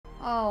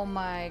Oh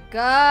my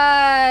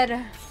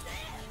god.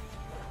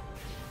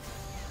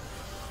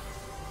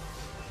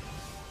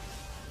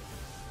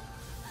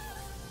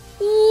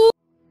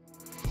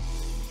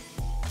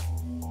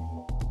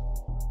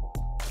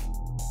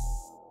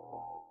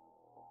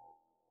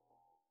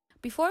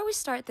 Before we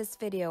start this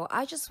video,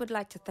 I just would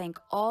like to thank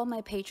all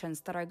my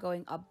patrons that are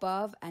going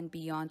above and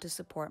beyond to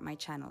support my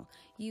channel.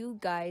 You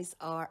guys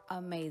are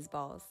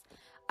amazeballs.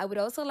 I would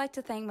also like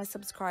to thank my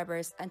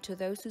subscribers and to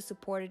those who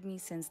supported me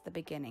since the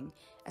beginning,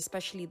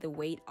 especially the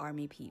Wait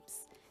Army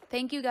peeps.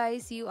 Thank you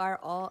guys, you are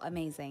all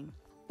amazing.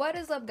 What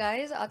is up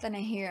guys,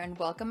 Atana here and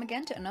welcome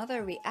again to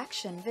another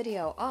reaction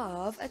video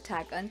of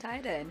Attack on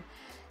Titan.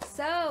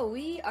 So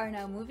we are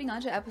now moving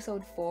on to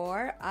episode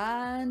 4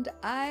 and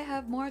I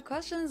have more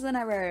questions than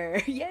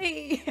ever.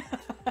 Yay!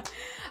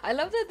 I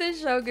love that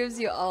this show gives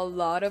you a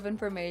lot of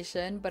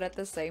information but at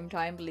the same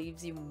time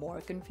leaves you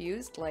more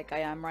confused like I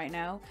am right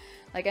now.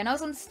 Like I know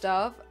some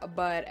stuff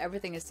but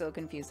everything is still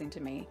confusing to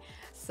me.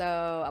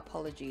 So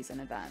apologies in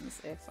advance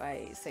if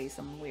I say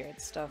some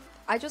weird stuff.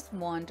 I just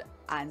want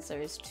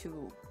answers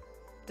to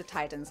the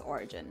Titan's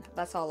origin.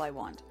 That's all I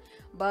want.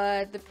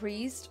 But the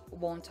priest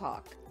won't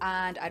talk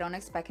and I don't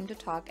expect him to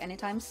talk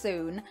anytime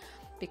soon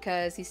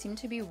because he seemed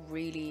to be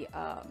really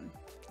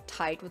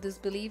tight with his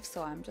beliefs,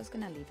 so I'm just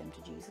gonna leave him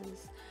to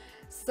Jesus.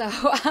 So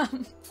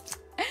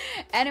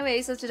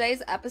anyway, so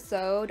today's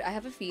episode, I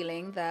have a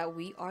feeling that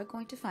we are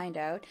going to find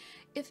out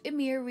if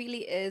Ymir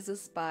really is a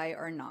spy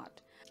or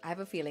not. I have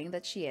a feeling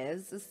that she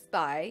is a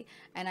spy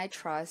and I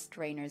trust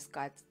Rainer's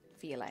gut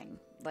feeling.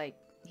 Like,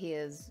 he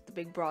is the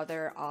big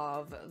brother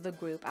of the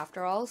group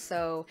after all,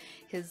 so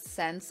his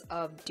sense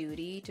of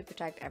duty to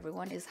protect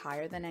everyone is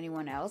higher than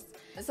anyone else.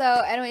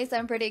 So anyways,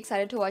 I'm pretty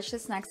excited to watch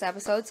this next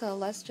episode, so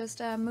let's just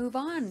move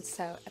on.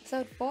 So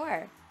episode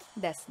 4,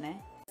 desune.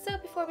 So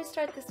before we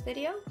start this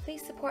video,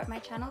 please support my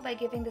channel by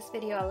giving this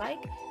video a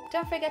like.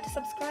 Don't forget to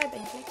subscribe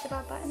and click the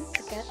bell button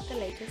to get the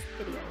latest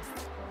videos.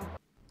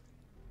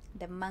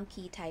 The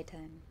monkey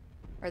titan,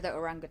 or the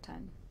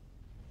orangutan.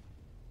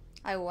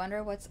 I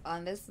wonder what's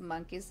on this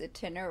monkey's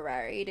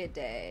itinerary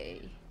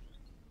today.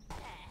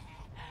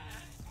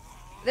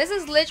 This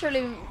is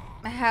literally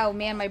how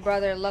me and my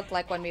brother look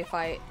like when we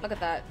fight. Look at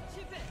that.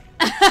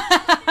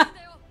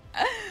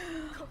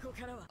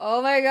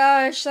 Oh my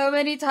gosh, so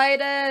many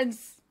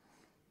titans.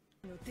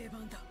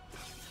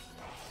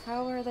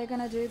 How are they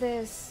gonna do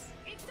this?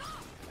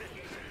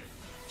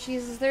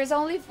 Jesus, there's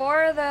only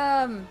 4 of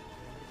them.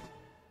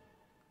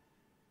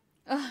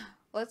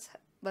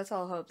 Let's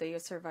all hope they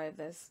survive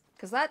this.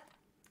 Because that,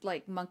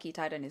 like, monkey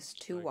titan is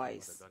too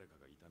wise.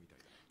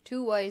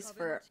 Too wise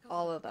for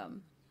all of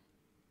them.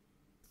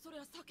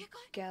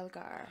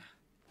 Gelgar.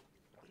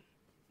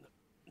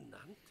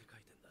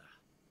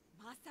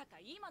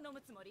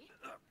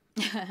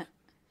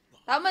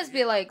 That must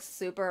be, like,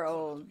 super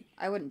old.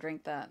 I wouldn't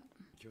drink that.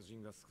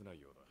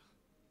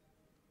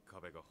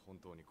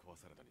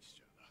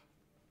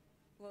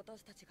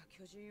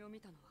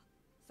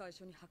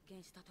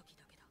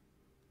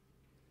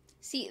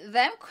 See,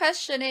 them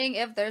questioning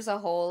if there's a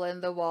hole in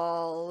the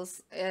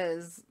walls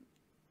is...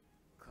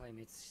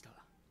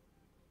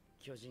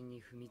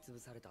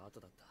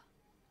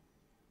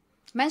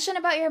 Mention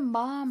about your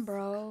mom,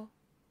 bro.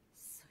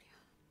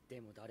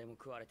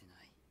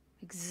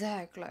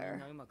 Exactly.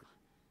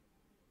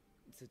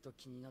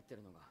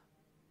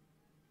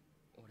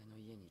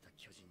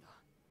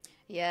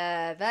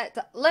 Yeah,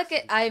 that... Look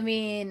at... I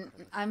mean,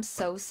 I'm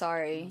so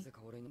sorry.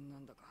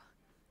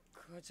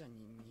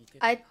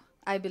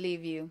 I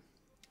believe you.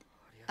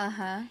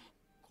 Uh-huh.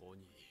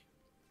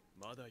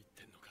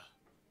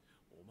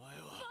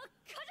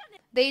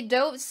 They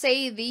don't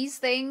say these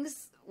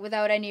things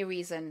without any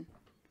reason.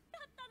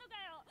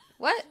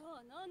 What?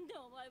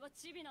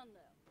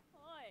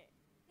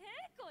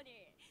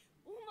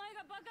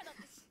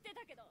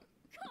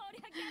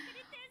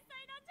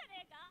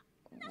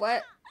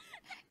 What?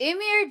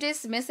 Ymir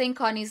dismissing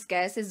Connie's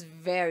guess is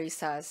very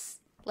sus.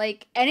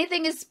 Like,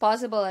 anything is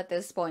possible at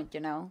this point,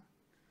 you know?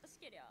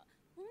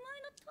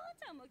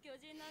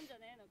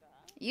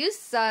 You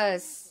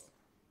sus.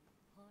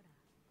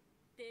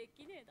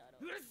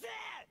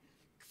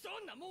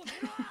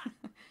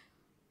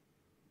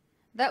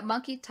 That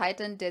monkey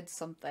titan did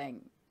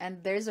something,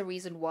 and there's a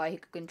reason why he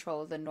could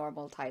control the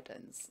normal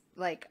titans.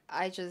 Like,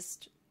 I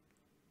just...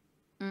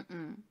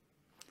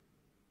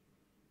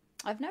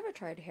 I've never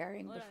tried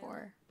herring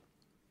before.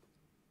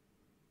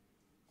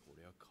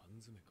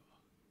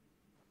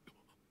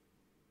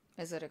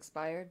 Is it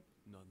expired?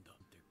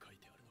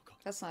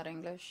 That's not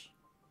English.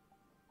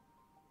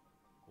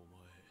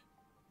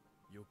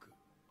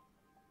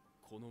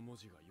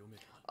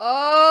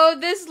 Oh,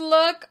 this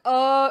look!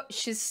 Oh,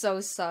 she's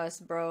so sus,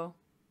 bro.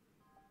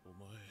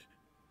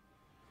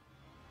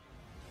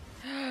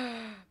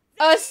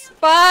 A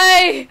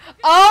spy!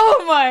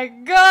 Oh my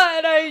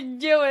god, I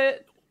knew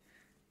it!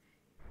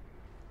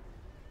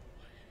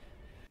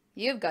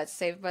 You've got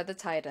saved by the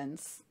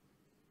Titans.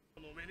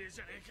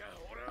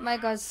 Oh my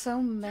god,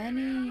 so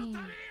many.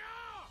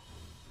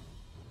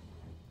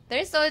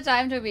 There's no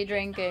time to be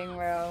drinking,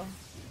 bro.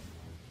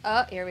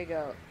 Oh, here we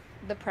go.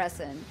 The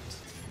present.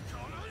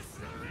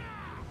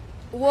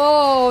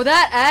 Whoa,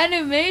 that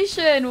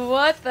animation!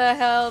 What the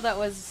hell? That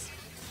was...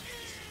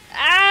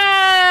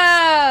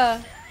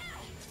 Ah!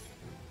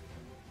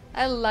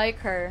 I like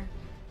her.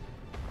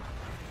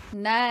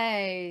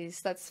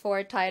 Nice. That's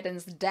 4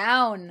 titans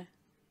down.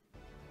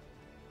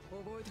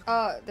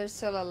 Oh, they're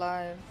still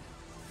alive.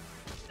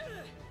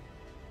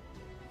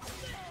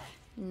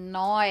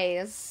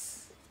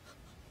 Nice.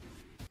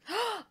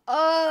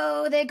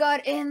 Oh, they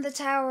got in the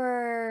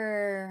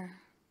tower.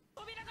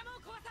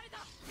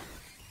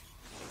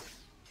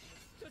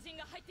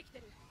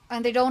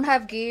 And they don't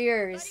have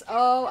gears.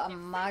 Oh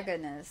my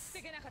goodness.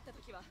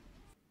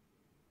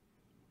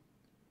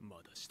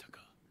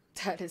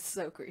 That is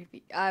so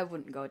creepy. I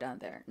wouldn't go down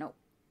there. Nope.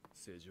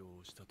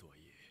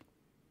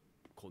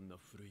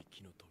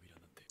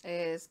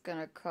 It's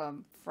gonna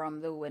come from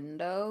the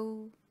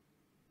window.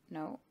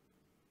 No.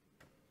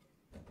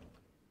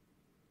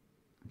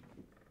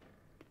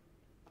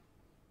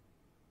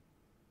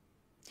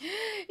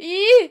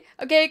 Eee!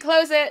 Okay,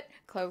 close it.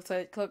 Close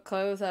it.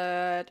 Close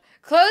it.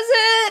 Close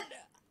it!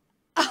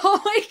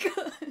 Oh my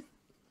god.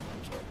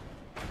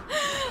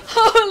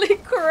 Holy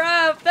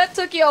crap. That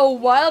took you a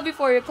while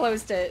before you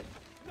closed it.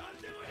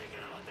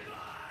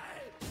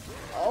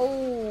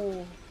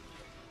 Oh.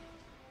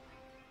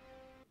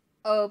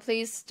 Oh,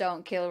 please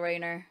don't kill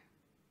Rainer.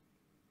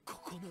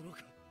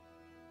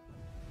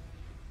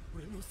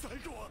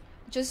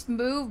 Just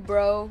move,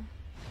 bro.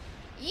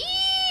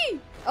 Eee!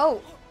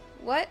 Oh,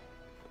 what?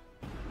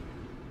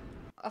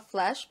 A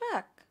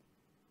flashback?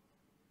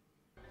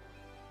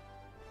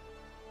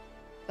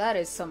 That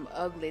is some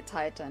ugly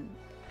titan.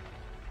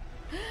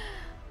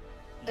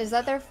 Is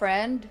that their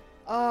friend?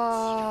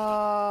 Oh.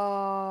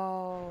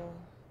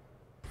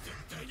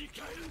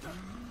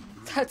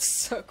 That's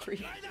so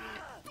creepy.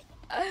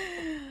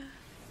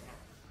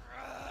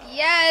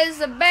 Yes,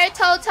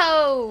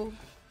 Bertotto!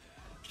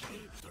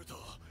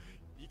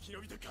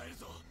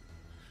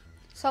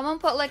 Someone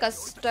put like a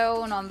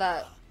stone on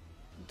that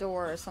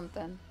door or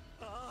something.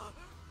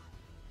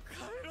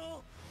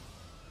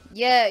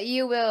 Yeah,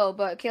 you will,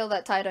 but kill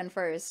that titan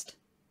first.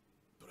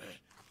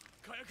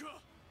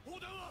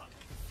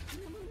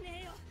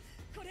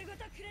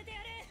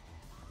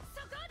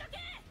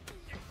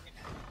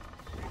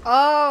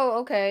 Oh,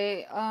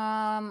 okay.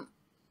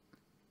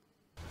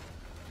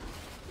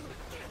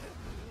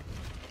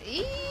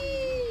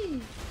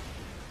 Eee.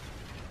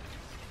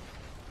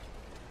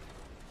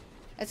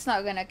 It's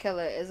not gonna kill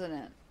it, isn't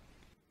it?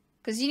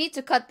 Because you need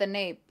to cut the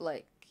nape,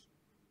 like...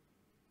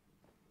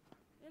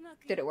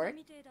 Did it work?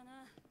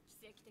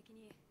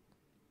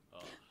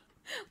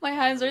 My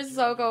hands are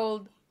so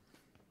cold.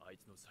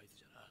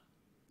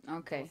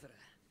 Okay.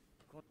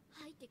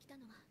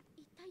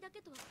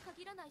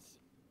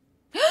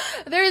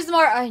 There's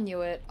more. I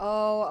knew it.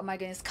 Oh my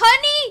goodness.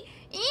 Connie!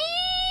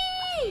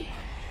 Eee!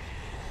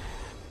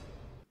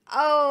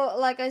 Oh,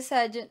 like I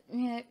said,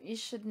 you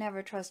should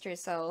never trust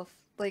yourself.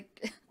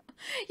 Like,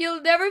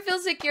 you'll never feel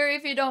secure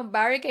if you don't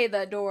barricade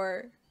that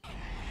door.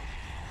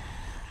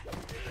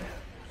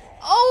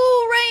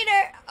 Oh,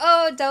 Rainer!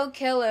 Oh, don't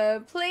kill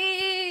him,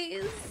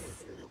 please.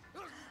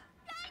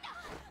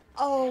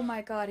 Oh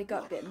my god, he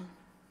got bitten.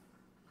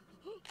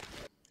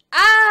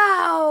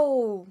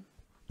 Ow!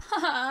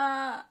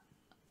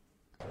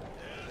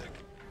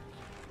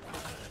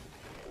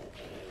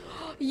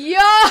 Yo!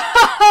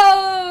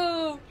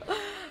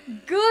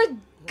 Good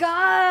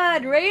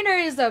god, Rainer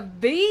is a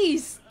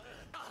beast.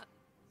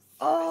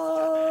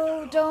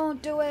 Oh,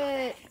 don't do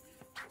it.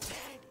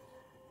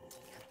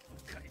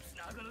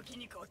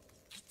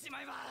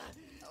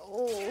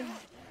 Oh.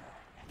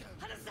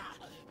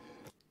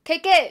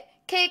 Kick it!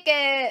 Kick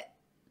it!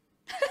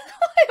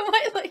 Why am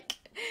I like...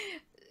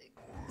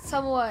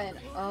 Someone...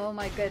 Oh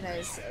my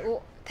goodness.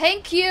 Oh,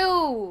 thank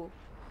you!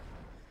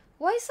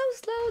 Why so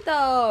slow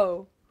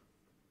though?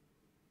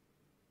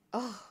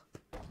 Oh.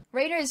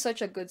 Rainer is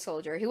such a good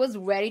soldier. He was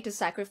ready to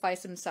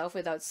sacrifice himself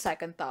without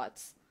second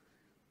thoughts.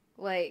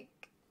 Like...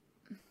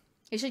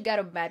 He should get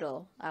a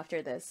medal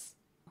after this.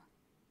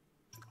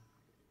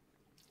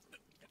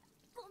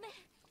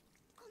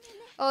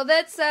 Oh,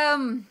 that's,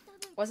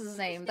 what's his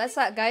name? That's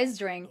that guy's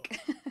drink.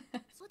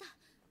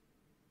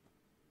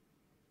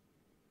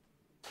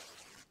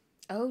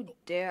 Oh,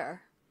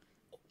 dear.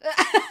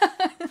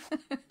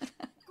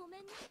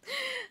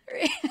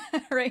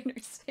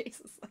 Rainer's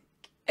face is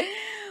like...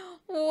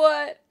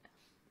 What?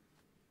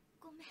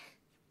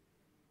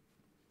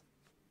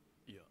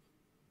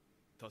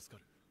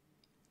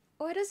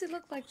 Why does it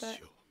look like that?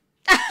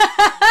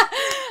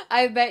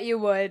 I bet you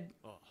would.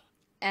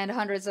 And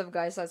hundreds of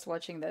guys that's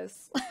watching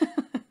this.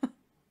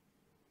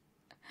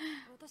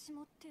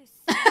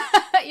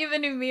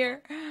 Even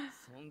Umir.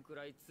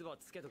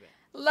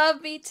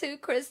 Love me too,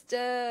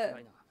 Krista.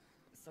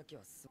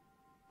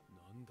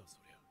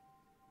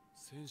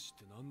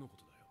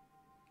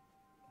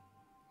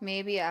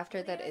 Maybe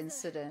after that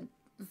incident.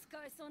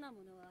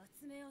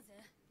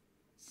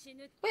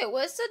 Wait,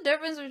 what's the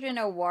difference between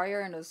a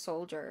warrior and a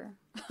soldier?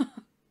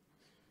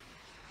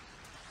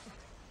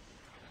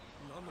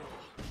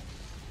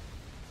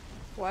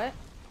 What?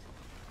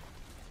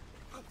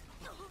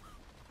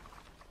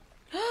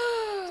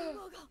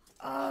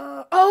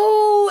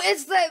 Oh,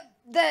 it's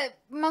the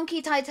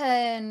monkey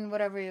titan,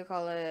 whatever you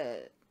call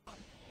it.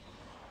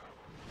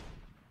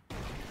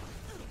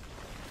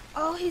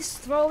 Oh, he's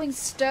throwing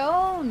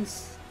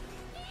stones.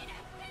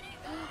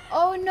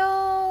 Oh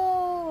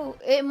no!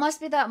 It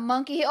must be that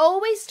monkey. He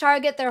always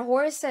target their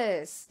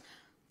horses.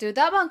 Dude,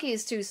 that monkey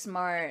is too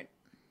smart.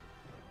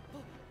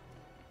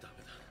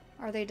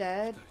 Are they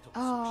dead?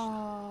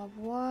 Oh,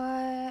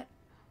 what?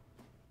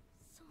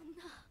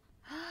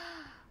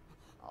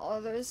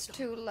 Oh, there's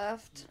 2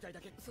 left.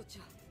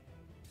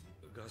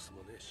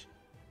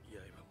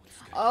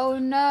 Oh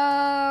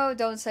no!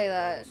 Don't say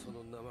that.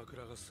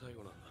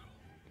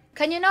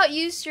 Can you not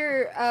use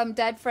your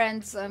dead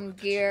friend's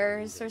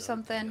gears or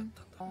something?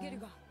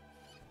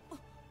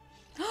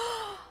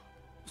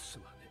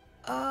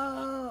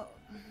 Oh,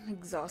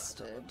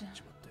 exhausted.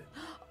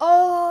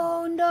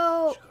 Oh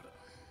no!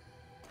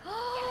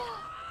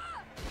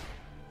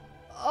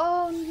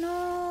 Oh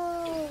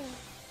no!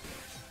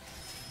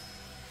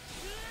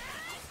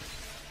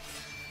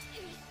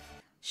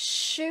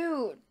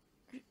 Shoot!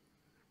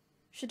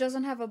 She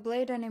doesn't have a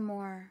blade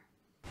anymore.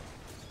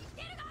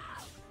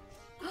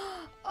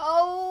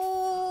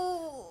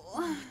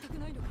 Oh!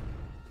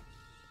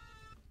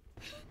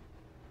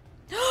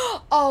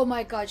 Oh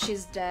my god,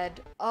 she's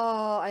dead.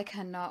 Oh, I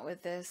cannot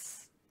with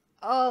this.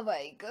 Oh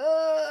my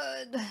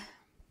god.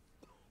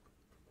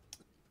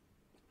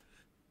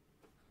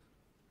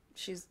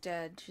 She's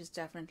dead. She's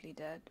definitely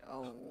dead.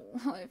 Oh,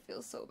 I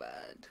feel so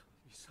bad.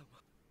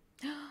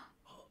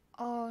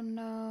 Oh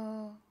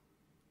no.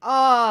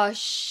 Oh,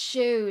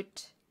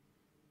 shoot.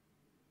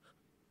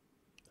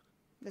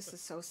 This is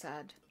so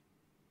sad.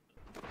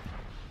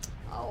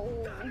 Oh.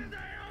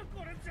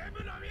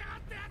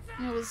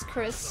 It was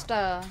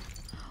Krista.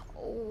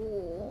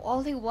 Oh,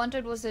 all he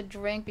wanted was a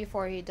drink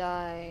before he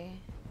died.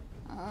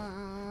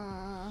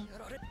 Oh.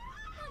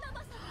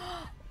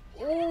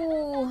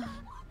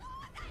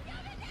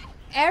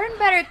 Eren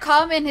better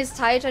come in his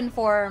Titan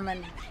form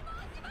and...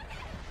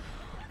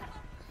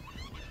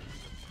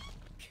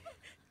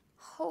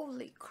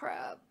 Holy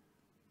crap.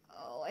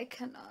 Oh, I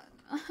cannot.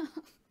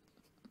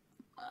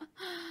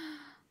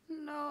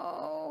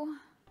 No.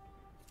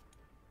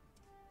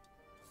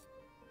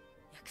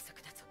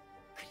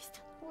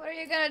 What are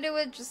you gonna do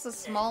with just a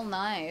small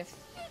knife?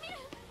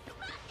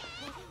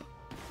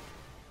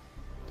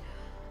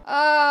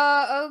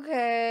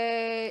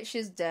 Okay.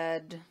 She's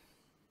dead.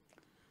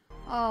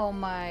 Oh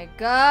my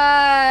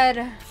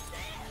god.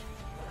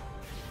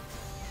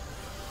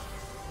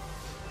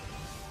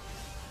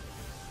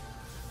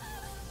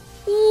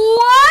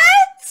 What?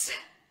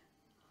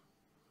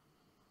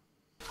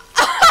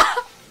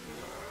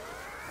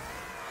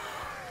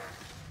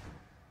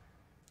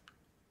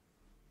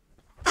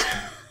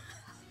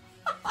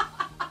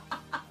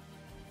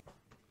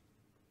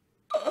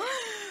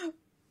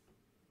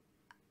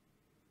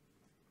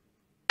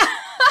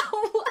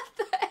 What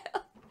the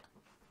hell?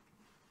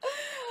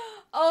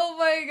 Oh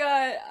my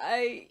god,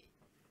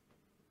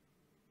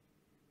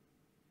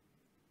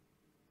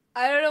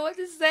 I don't know what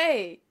to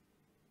say.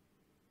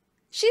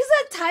 She's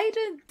a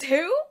Titan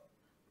too?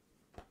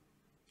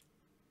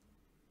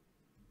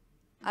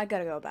 I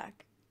gotta go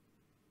back.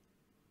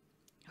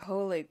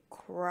 Holy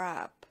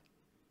crap.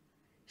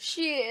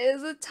 She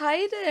is a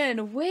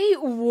Titan.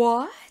 Wait,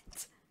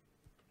 what?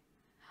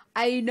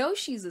 I know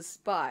she's a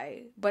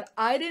spy, but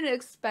I didn't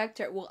expect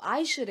her. Well,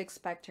 I should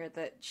expect her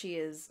that she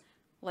is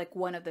like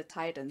one of the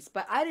Titans,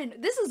 but I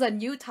didn't. This is a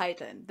new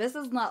Titan. This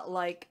is not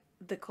like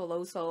the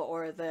Colossal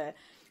or the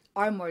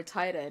Armored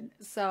Titan.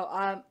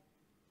 So,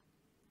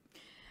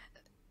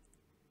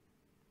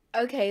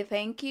 okay,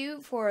 thank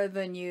you for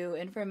the new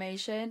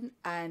information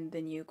and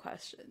the new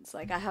questions.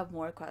 Like, I have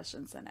more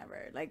questions than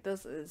ever. Like,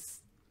 this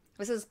is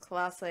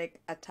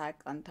classic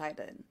Attack on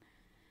Titan.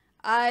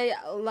 I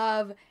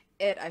love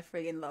it. I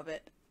freaking love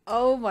it.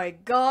 Oh my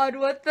god,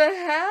 what the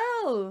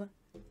hell?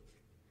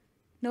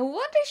 No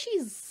wonder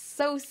she's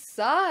so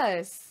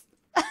sus.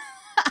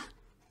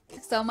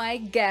 So my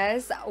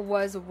guess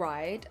was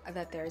right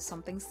that there's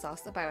something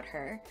sus about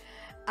her.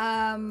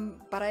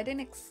 But I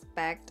didn't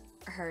expect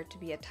her to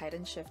be a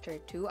Titan shifter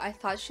too. I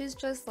thought she's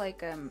just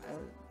like a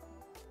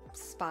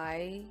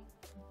spy,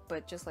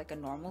 but just like a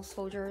normal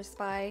soldier or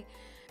spy.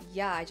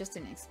 Yeah, I just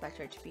didn't expect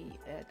her to be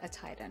a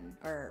Titan,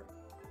 or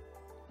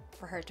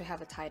for her to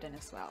have a Titan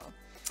as well.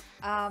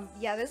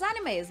 Yeah, this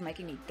anime is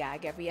making me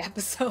gag every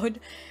episode.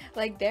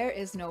 Like, there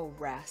is no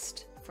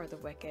rest for the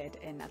wicked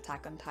in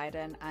Attack on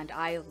Titan, and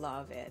I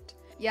love it.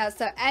 Yeah,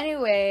 so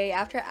anyway,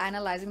 after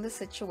analyzing the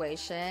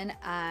situation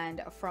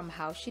and from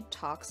how she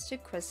talks to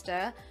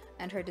Krista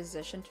and her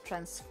decision to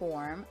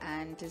transform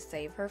and to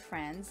save her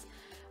friends,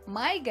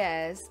 my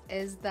guess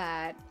is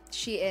that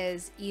she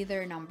is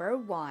either number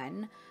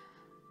 1,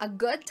 a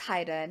good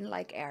Titan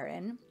like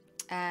Eren,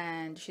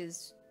 and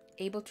she's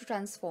able to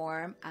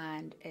transform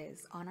and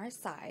is on our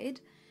side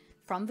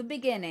from the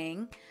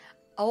beginning,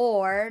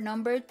 or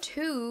number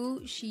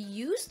 2, she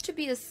used to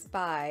be a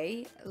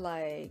spy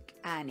like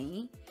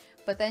Annie,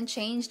 but then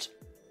changed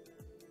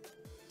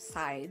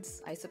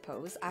sides, I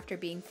suppose, after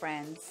being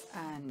friends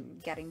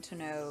and getting to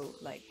know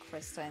like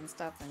Krista and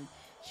stuff, and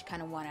she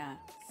kind of want to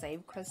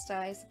save Krista,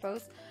 I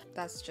suppose.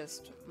 That's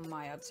just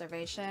my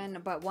observation,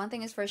 but one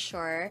thing is for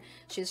sure,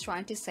 she's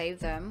trying to save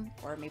them,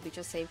 or maybe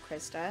just save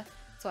Krista,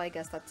 so I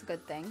guess that's a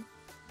good thing.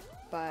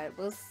 But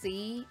we'll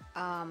see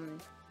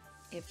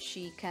if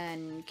she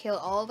can kill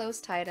all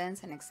those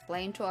titans and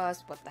explain to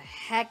us what the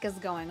heck is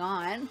going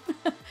on.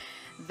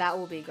 That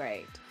will be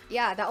great.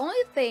 Yeah, the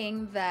only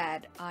thing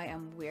that I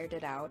am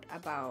weirded out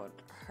about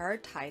her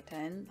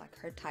titan, like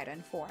her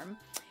titan form,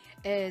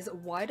 is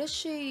why does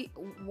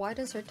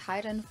her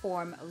titan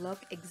form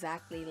look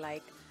exactly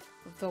like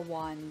the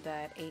one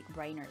that ate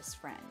Rainer's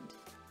friend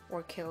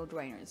or killed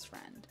Rainer's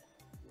friend?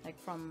 Like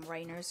from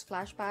Rainer's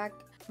flashback.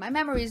 My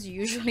memories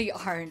usually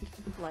aren't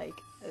like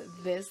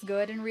this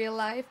good in real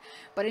life,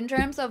 but in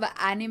terms of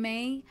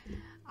anime,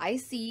 I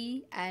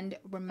see and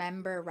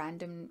remember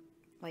random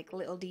like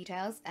little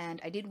details,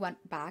 and I did went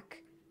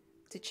back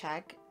to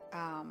check,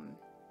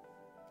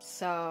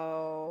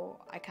 so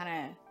I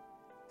kind of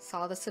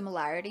saw the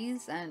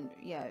similarities, and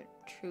yeah,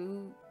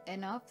 true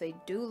enough, they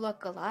do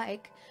look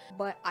alike.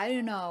 But I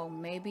don't know,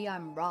 maybe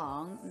I'm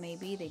wrong,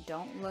 maybe they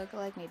don't look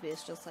alike, maybe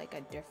it's just like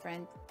a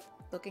different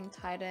looking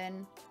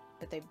titan,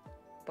 but they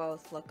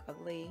both look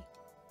ugly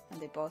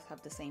and they both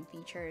have the same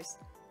features.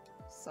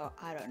 So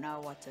I don't know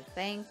what to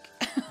think.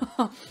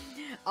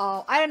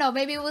 I don't know,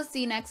 maybe we'll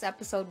see next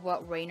episode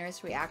what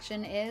Rainer's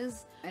reaction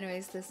is.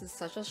 Anyways, this is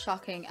such a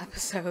shocking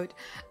episode.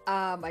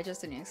 I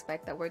just didn't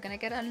expect that we're gonna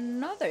get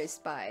another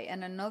spy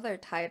and another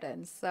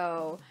titan,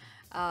 so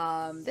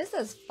this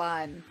is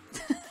fun.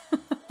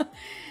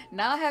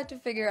 Now I have to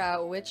figure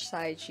out which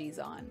side she's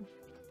on.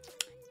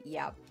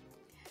 Yep.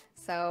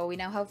 So we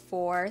now have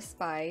 4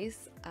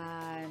 spies,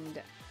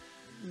 and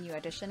new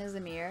addition is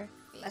Amir.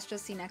 Let's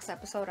just see next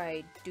episode.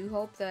 I do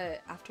hope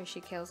that after she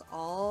kills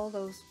all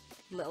those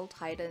little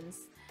titans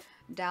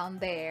down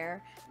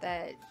there,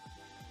 that,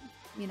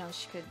 you know,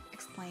 she could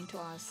explain to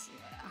us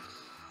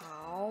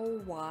how,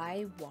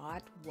 why,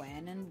 what,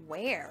 when, and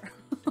where.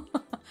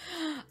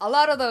 A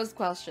lot of those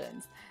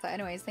questions. So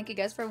anyways, thank you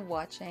guys for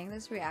watching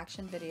this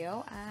reaction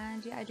video,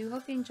 and yeah, I do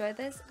hope you enjoyed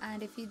this,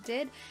 and if you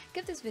did,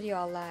 give this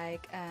video a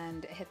like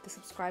and hit the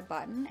subscribe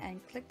button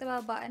and click the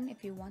bell button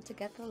if you want to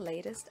get the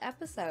latest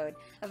episode.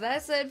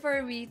 That's it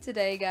for me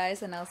today,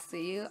 guys, and I'll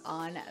see you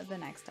on the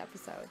next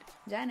episode.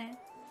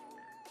 Janet.